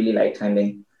just do really light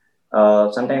climbing.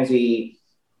 Sometimes we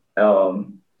do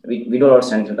a lot of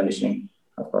strength and conditioning,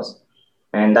 of course,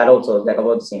 and that also is like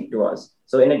about the same 2 hours.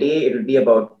 So in a day it would be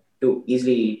about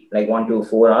easily like 1 to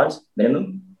 4 hours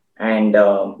minimum, and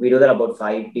we do that about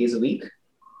 5 days a week.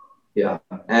 Yeah,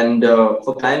 and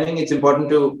for climbing, it's important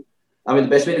to. The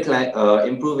best way to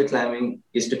improve with climbing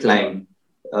is to climb.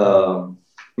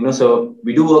 So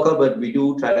we do work out, but we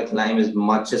do try to climb as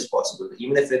much as possible.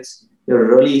 Even if it's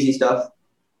really easy stuff,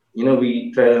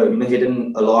 we try to hit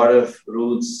in a lot of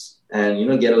routes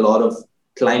and get a lot of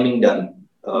climbing done.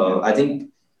 I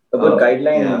think a good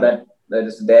guideline that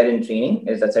is there in training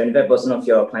is that 75% of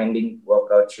your climbing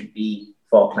workout should be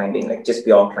for climbing, like just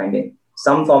pure climbing.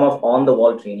 Some form of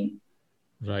on-the-wall training.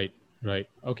 Right.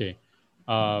 Okay.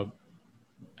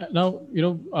 Now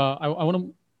I want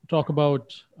to talk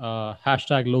about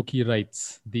hashtag Loki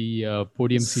Writes, the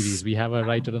podium series. We have a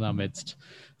writer in our midst.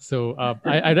 So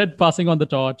I read Passing on the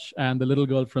Torch and The Little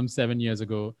Girl from 7 years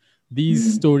ago.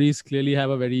 These stories clearly have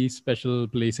a very special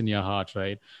place in your heart,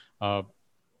 right?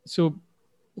 So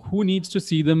who needs to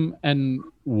see them and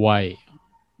why?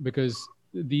 Because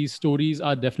these stories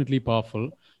are definitely powerful.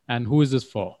 And who is this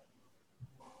for?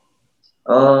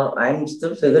 I'm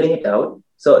still figuring it out.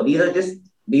 So these are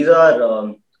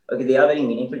okay, they are very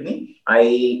meaningful to me.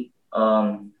 I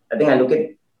think I look at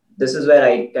this is where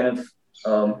I kind of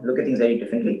look at things very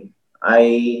differently.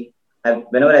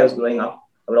 Whenever I was growing up,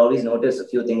 I would always notice a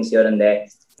few things here and there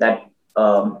that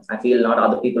I feel not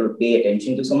other people would pay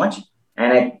attention to so much.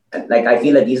 And I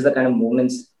feel that these are the kind of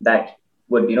movements that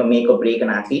would, make or break an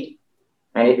athlete.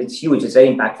 And it's huge. It's very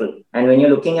impactful. And when you're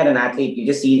looking at an athlete, you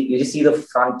just see the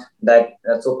front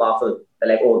that's so powerful. They're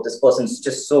like, oh, this person's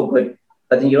just so good.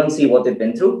 But then you don't see what they've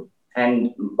been through.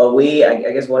 And a way,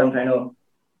 I guess, what I'm trying to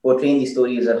portray in these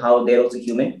stories are how they're also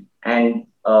human. And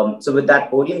so with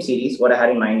that podium series, what I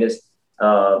had in mind is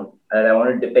I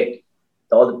wanted to depict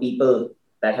all the people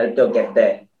that helped her get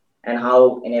there, and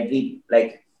how in every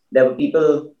there were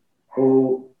people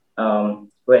who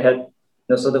were helped.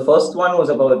 So the first one was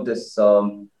about this a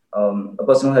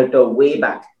person who helped her way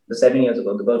back,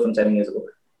 the girl from 7 years ago.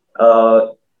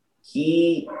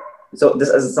 So this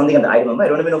is something that I remember. I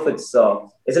don't even know if it's a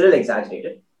little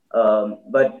exaggerated,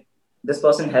 but this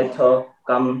person helped her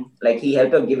come. He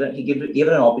helped her gave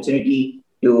her an opportunity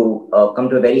to come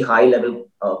to a very high level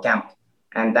camp,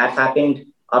 and that happened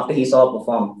after he saw her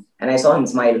perform. And I saw him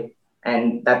smile,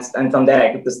 and from there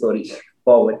I took the story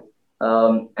forward.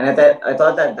 And I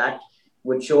thought that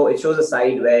would show. It shows a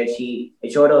side where she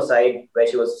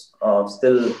was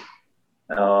still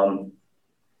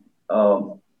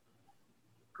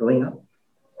growing up.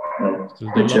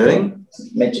 Maturing?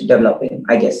 Developing,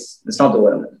 I guess. It's not the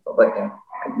word I'm looking for, but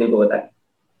we'll go with that.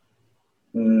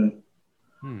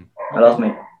 I lost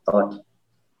my thought.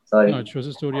 Sorry. No, it shows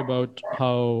a story about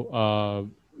how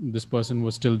this person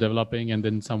was still developing, and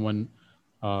then someone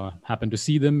happened to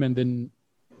see them,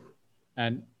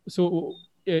 and so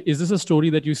is this a story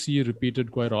that you see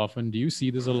repeated quite often? Do you see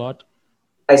this a lot?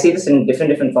 I see this in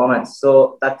different formats.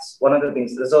 So that's one of the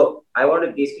things. So I want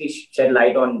to basically shed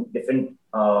light on different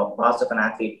parts of an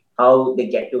athlete, how they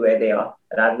get to where they are,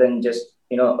 rather than just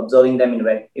observing them in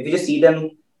where. If you just see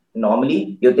them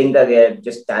normally, you think that they're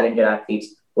just talented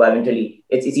athletes who haven't really.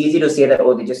 It's easy to say that,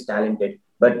 oh, they're just talented,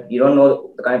 but you don't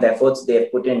know the kind of efforts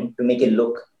they've put in to make it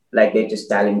look like they're just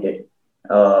talented.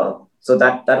 So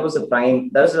that was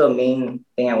the main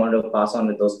thing I wanted to pass on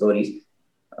with those stories.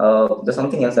 There's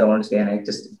something else I wanted to say, and I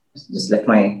just left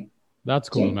my. That's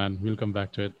cool, man. We'll come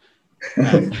back to it.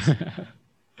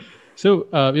 So,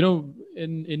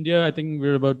 in India, I think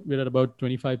we're at about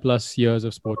 25 plus years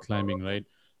of sport climbing, right?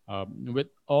 With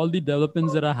all the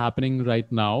developments that are happening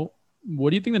right now, what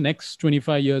do you think the next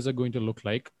 25 years are going to look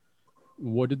like?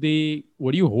 What do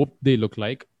you hope they look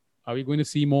like? Are we going to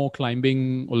see more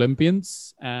climbing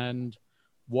Olympians? And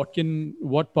what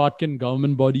part can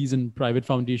government bodies and private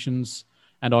foundations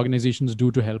and organizations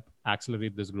do to help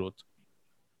accelerate this growth?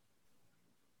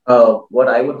 What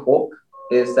I would hope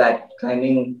is that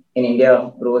climbing in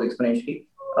India grows exponentially.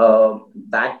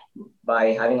 That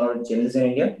by having a lot of gyms in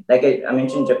India, like I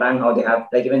mentioned Japan, how they have,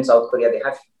 like even South Korea, they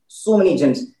have so many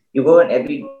gyms. You go and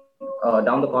every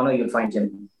down the corner, you'll find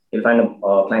gym. You'll find a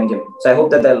climbing gym. So I hope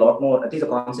that there are a lot more, at least the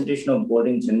concentration of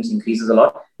bouldering gyms increases a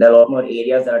lot. There are a lot more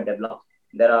areas that are developed.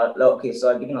 So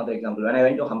I'll give you another example. When I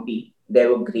went to Hampi, there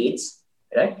were grades,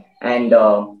 right? And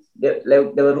there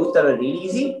were routes that were really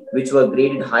easy, which were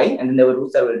graded high, and then there were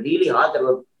routes that were really hard that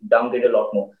were downgraded a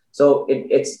lot more. So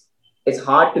it's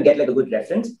hard to get like a good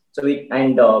reference. So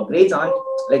grades are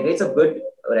good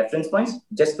reference points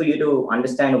just for you to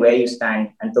understand where you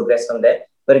stand and progress from there.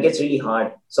 But it gets really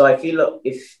hard. So I feel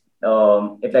if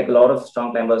like a lot of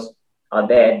strong climbers are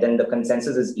there, then the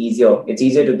consensus is easier. It's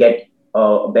easier to get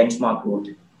a benchmark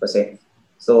route per se.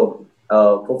 So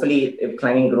hopefully, if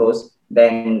climbing grows,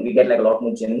 then we get like a lot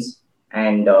more gyms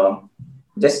and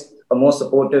just a more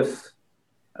supportive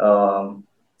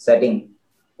setting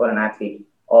for an athlete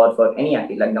or for any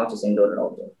athlete, like not just indoor and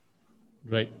outdoor.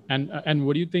 Right. And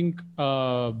what do you think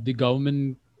the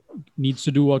government needs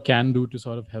to do or can do to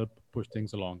sort of help push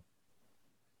things along?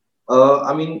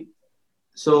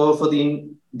 So for the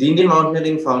Indian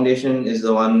Mountaineering Foundation is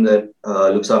the one that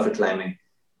looks after climbing,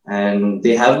 and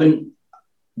they have been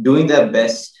doing their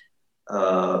best.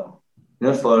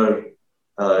 For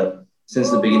since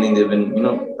the beginning, they've been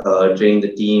training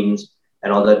the teams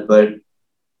and all that. But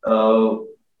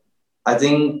I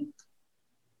think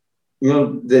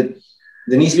that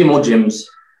there needs to be more gyms,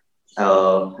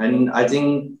 and I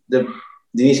think there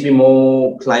needs to be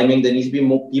more climbing. There needs to be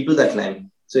more people that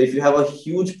climb. So if you have a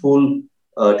huge pool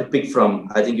to pick from,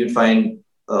 I think you'd find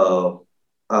a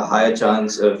higher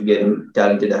chance of getting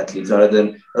talented athletes rather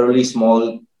than a really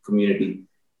small community.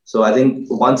 So I think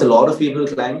once a lot of people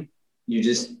climb,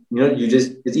 it's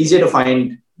easier to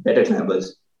find better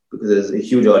climbers because there's a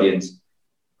huge audience.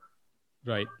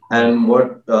 Right. And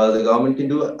what the government can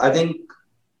do, I think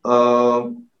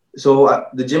So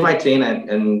the gym I train at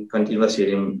in Kantirva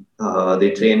Stadium,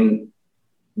 they train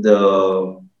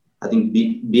I think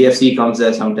BFC comes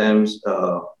there sometimes.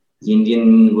 The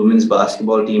Indian women's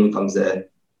basketball team comes there,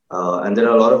 and there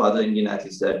are a lot of other Indian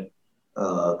athletes that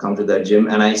come to that gym,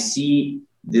 and I see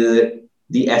the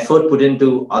effort put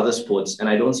into other sports, and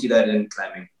I don't see that in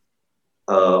climbing.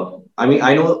 I mean,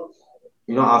 I know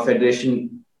our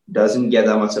federation doesn't get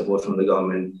that much support from the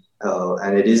government,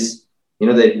 and it is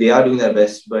they are doing their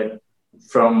best, but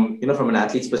from an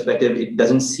athlete's perspective, it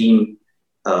doesn't seem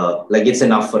like it's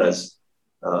enough for us.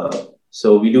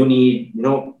 So we do need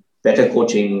better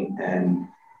coaching and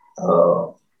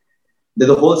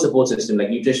the whole support system like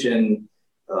nutrition,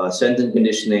 strength and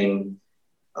conditioning,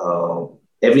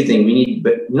 everything. We need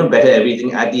better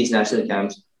everything at these national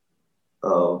camps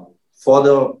for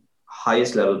the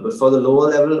highest level. But for the lower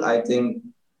level, I think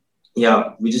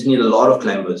we just need a lot of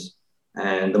climbers,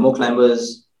 and the more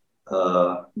climbers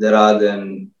there are,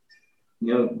 then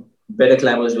better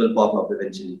climbers will pop up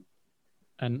eventually.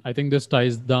 And I think this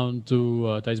ties back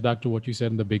to what you said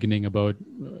in the beginning about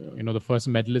the first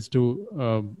medalist to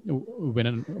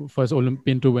first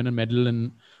Olympian to win a medal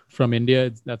from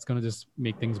India. That's going to just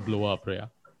make things blow up, right?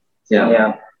 Yeah.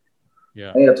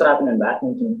 I think that's what happened in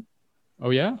badminton.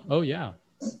 Oh yeah.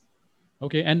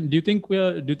 Okay, and do you think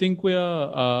we're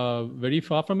very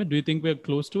far from it? Do you think we're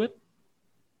close to it,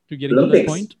 to getting Olympics. To that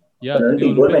point? Yeah,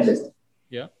 Olympic gold medalist.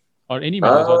 Yeah, or any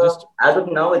medals, or just as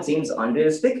of now, it seems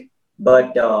unrealistic.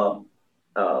 But I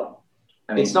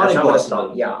mean, it's not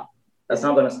impossible. That's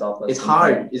not going to stop us. It's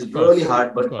hard. It's really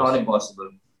hard, but it's not impossible.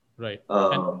 Right.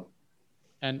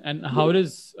 And how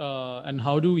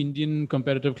do Indian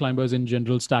competitive climbers in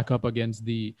general stack up against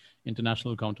the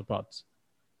international counterparts?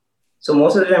 So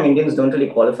most of the time, Indians don't really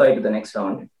qualify to the next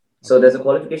round. So there's a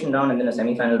qualification round and then a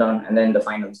semi-final round and then the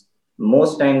finals.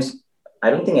 Most times,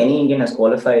 I don't think any Indian has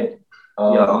qualified.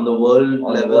 On the world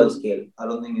world scale, I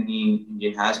don't think any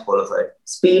Indian has qualified.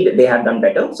 Speed, they have done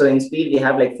better. So in speed, we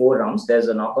have like 4 rounds. There's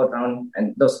a knockout round,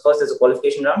 and first there's a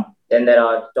qualification round. Then there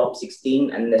are top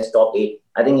 16, and there's top 8.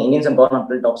 I think Indians have gone up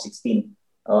to top 16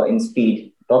 in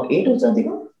speed. Top 8 or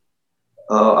something.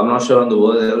 I'm not sure on the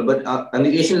world level, but on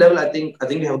the Asian level, I think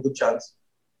we have a good chance.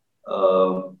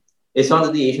 It's not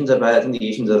that the Asians are bad. I think the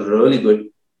Asians are really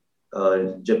good.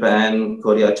 Japan,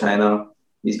 Korea, China.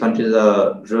 These countries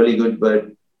are really good, but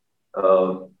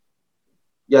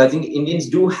I think Indians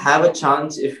do have a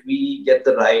chance if we get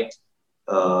the right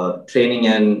training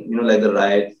and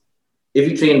if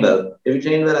we train well. If we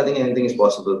train well, I think anything is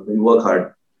possible. We work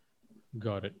hard.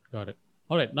 Got it.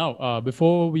 All right. Now,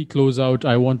 before we close out,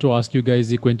 I want to ask you guys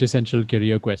the quintessential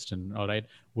career question. All right.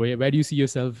 Where do you see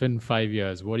yourself in 5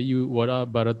 years? What are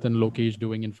Bharat and Lokesh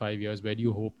doing in 5 years? Where do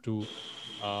you hope to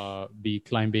be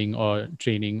climbing or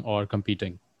training or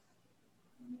competing?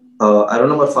 I don't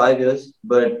know about 5 years,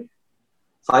 but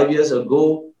 5 years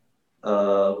ago,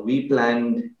 we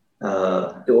planned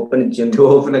to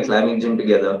open a climbing gym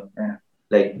together. Yeah.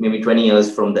 Like maybe 20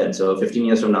 years from then, so 15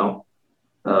 years from now.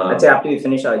 I'd say after we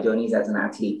finish our journeys as an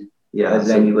athlete,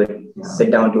 then we would sit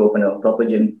down to open a proper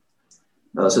gym.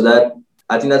 So that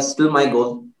I think that's still my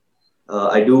goal.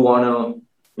 I do want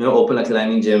to open a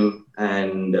climbing gym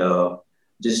and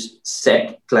just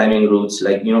set climbing routes,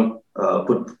 like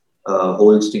put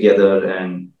holds together,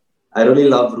 and I really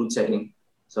love route setting.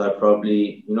 So I'd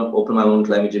probably open my own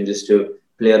climbing gym just to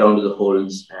play around with the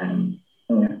holds and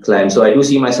climb. So I do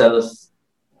see myself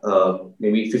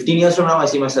maybe 15 years from now, I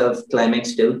see myself climbing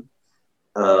still,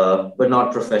 but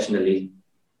not professionally.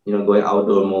 Going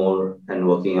outdoor more and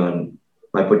working on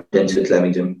my potential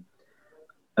climbing gym.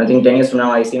 I think 10 years from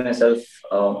now, I see myself.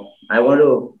 I want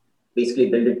to basically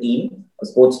build a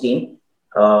sports team.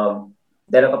 There are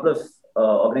a couple of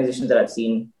organizations that I've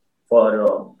seen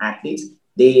for athletes.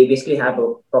 They basically have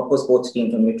a proper sports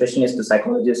team, from nutritionists to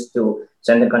psychologists to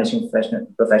strength and conditioning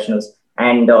professionals.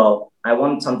 And I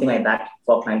want something like that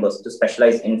for climbers, to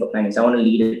specialize in for climbing. So I want to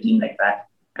lead a team like that.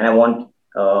 And I want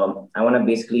to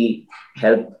basically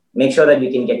help make sure that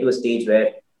we can get to a stage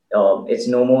where it's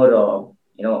no more, a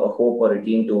hope or a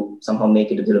dream to somehow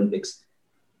make it to the Olympics.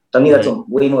 To me, that's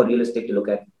way more realistic to look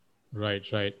at. Right.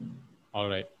 All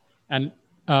right. And,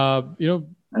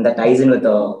 and that ties in with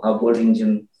our bouldering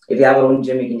gym. If you have our own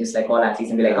gym, you can just call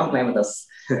athletes and be like, come climb with us.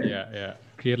 Yeah.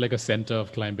 Create like a center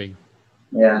of climbing.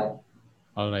 Yeah.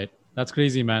 All right. That's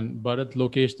crazy, man. Bharat,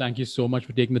 Lokesh, thank you so much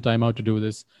for taking the time out to do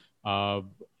this.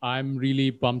 I'm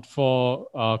really pumped for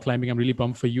climbing. I'm really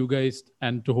pumped for you guys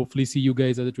and to hopefully see you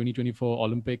guys at the 2024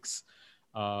 Olympics.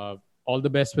 All the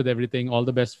best with everything. All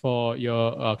the best for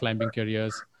your climbing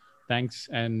careers. Thanks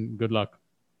and good luck.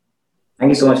 Thank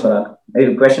you so much, Parag.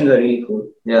 The questions were really cool.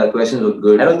 Yeah, questions were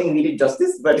good. I don't think we did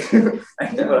justice, but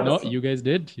thank you for No, asking. you guys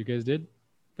did. You guys did.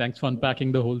 Thanks for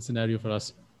unpacking the whole scenario for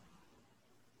us.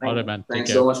 All right, man. Take Thanks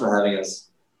care. so much for having us.